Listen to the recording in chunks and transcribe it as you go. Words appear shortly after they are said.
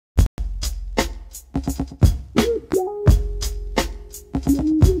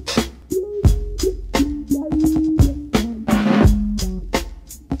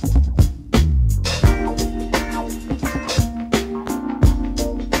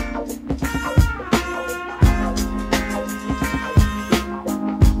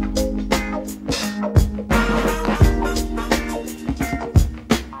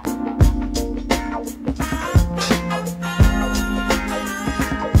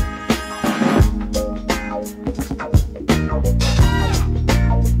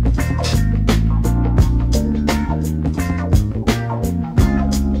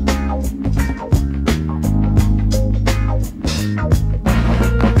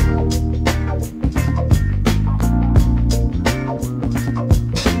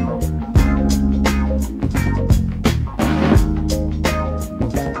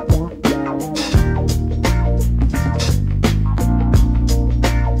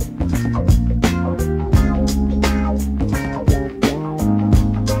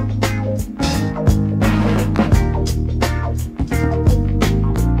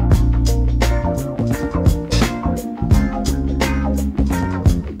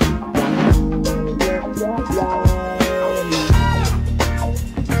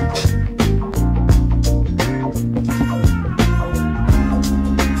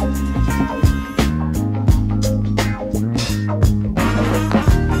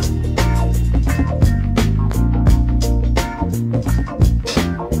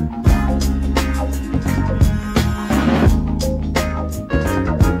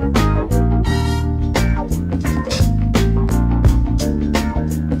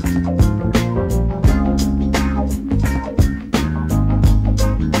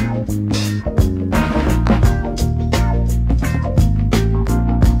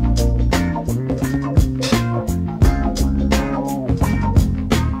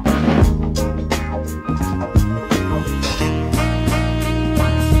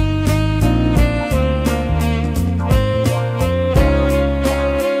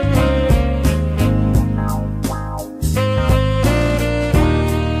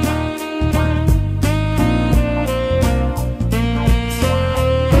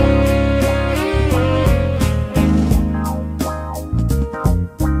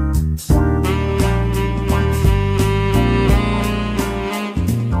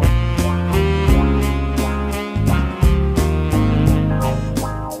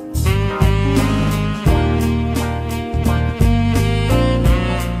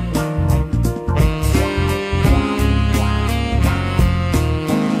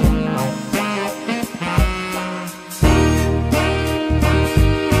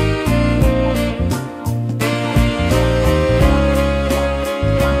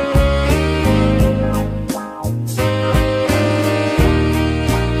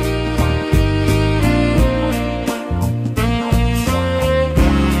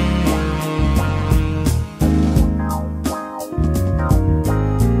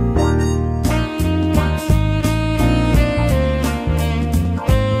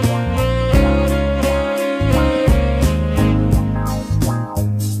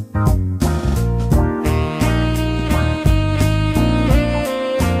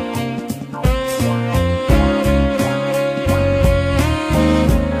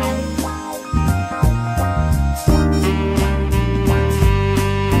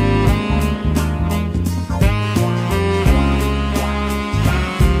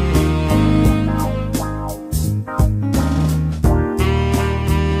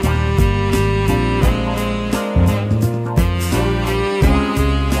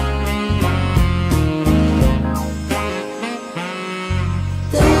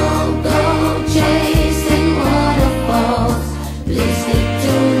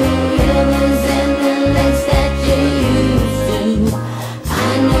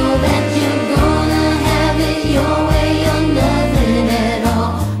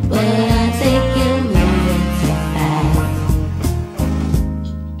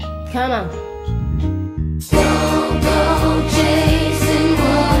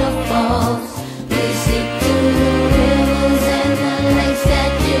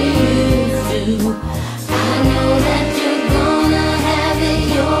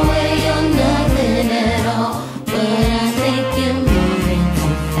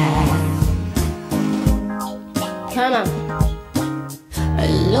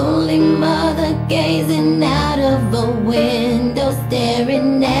gazing out of a window,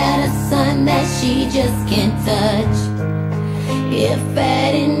 staring at a sun that she just can't touch. If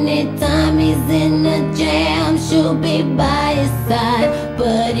at any time he's in a jam, she'll be by his side,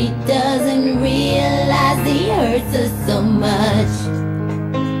 but he doesn't realize he hurts her so much.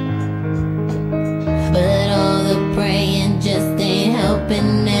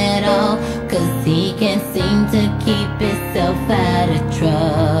 to keep itself out of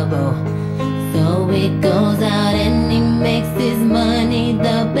trouble. So it goes out and he makes his money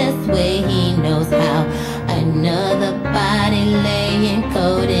the best way he knows how. Another body laying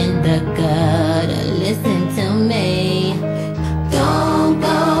cold in the gutter. Listen to me. Don't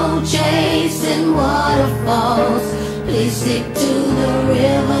go chasing waterfalls. Please stick to the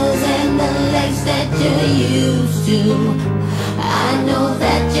rivers and the lakes that you're used to. I know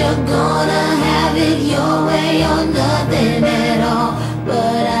that you're gonna have it your way or nothing at all,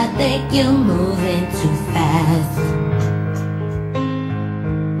 but I think you're moving too fast.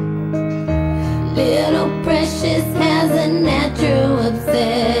 Little Precious has a natural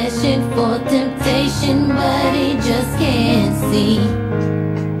obsession for temptation, but he just can't see.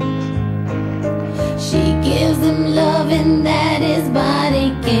 She gives him loving that his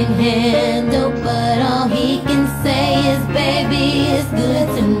body can handle, but all he can say is, baby, it's good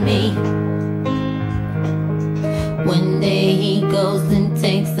to me. One day he goes and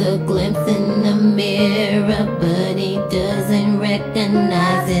takes a glimpse in the mirror, but he doesn't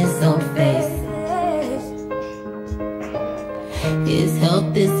recognize his own face. His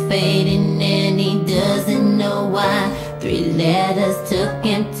health is fading and he doesn't know why. 3 letters took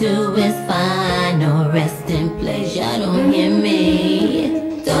him to his final resting place. Y'all don't hear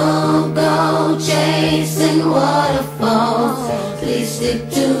me. Don't go chasing waterfalls. Please stick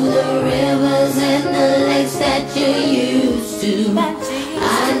to the rivers and the lakes that you're used to.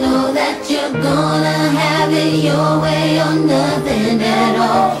 I know that you're gonna have it your way or nothing at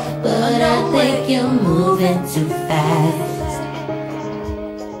all, but I think you're moving too fast.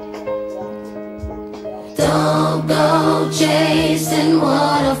 Don't go chasing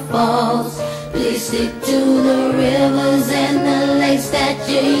waterfalls. Please stick to the rivers and the lakes that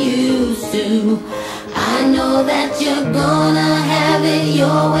you're used to. I know that you're gonna have it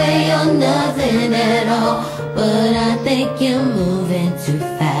your way or nothing at all, but I think you're moving too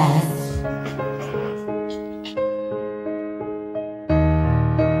fast.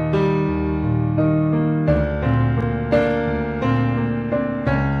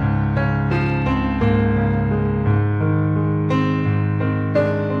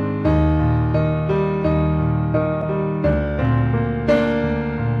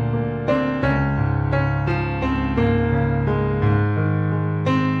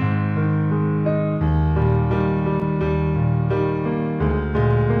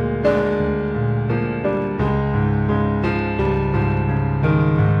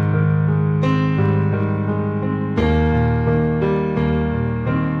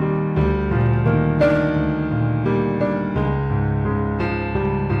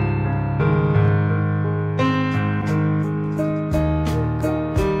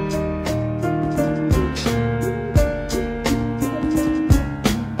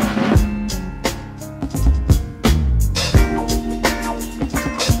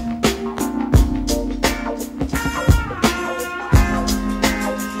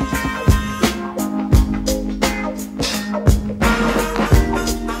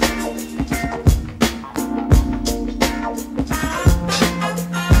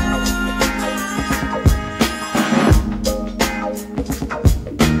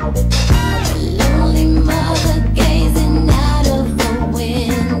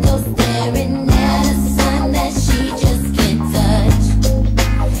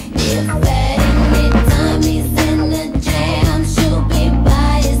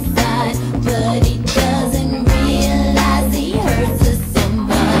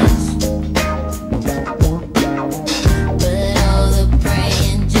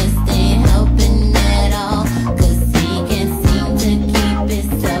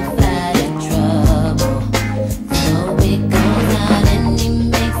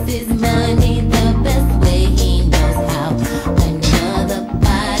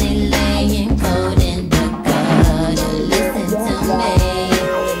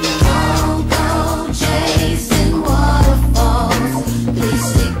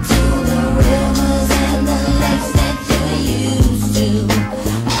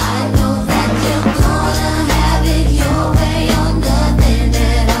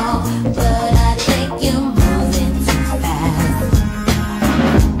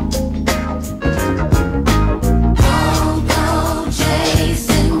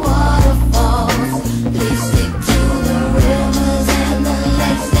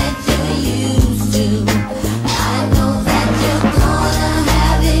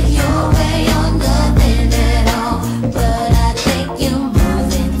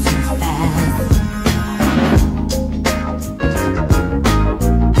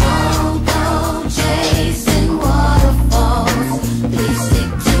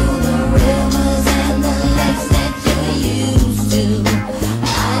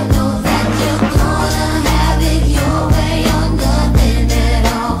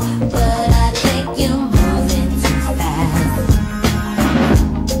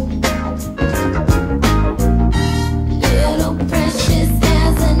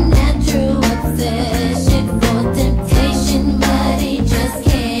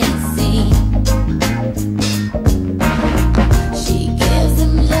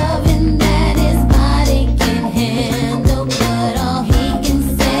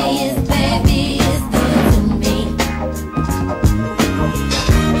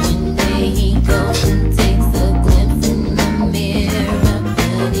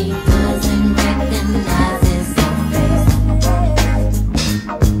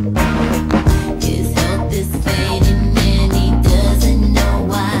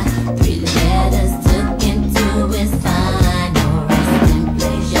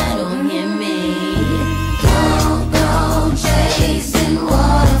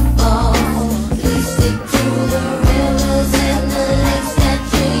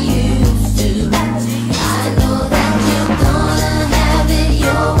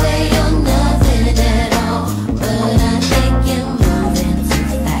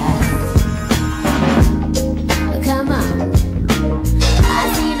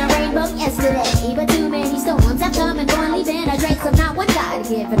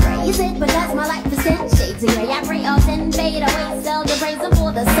 give and praise it, because my life is 10 shades of gray. I pray all 10 fade away, seldom praise him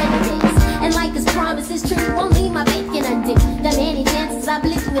for the 7 days. And like his promise is true, won't leave my bacon undue. The many chances I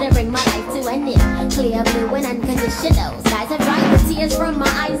blew to bring my life to an end. Clear blue and unconditional skies have dried the tears from my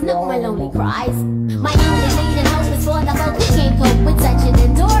eyes, no one lonely cries. My only leading hope is for the folk who can't cope with such an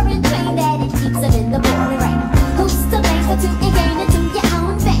enduring pain that it keeps them in the pouring rain. Who's to blame for to gain into your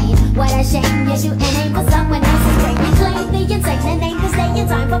own vein? What a shame you do and aim for someone else's brain. You claim the insane and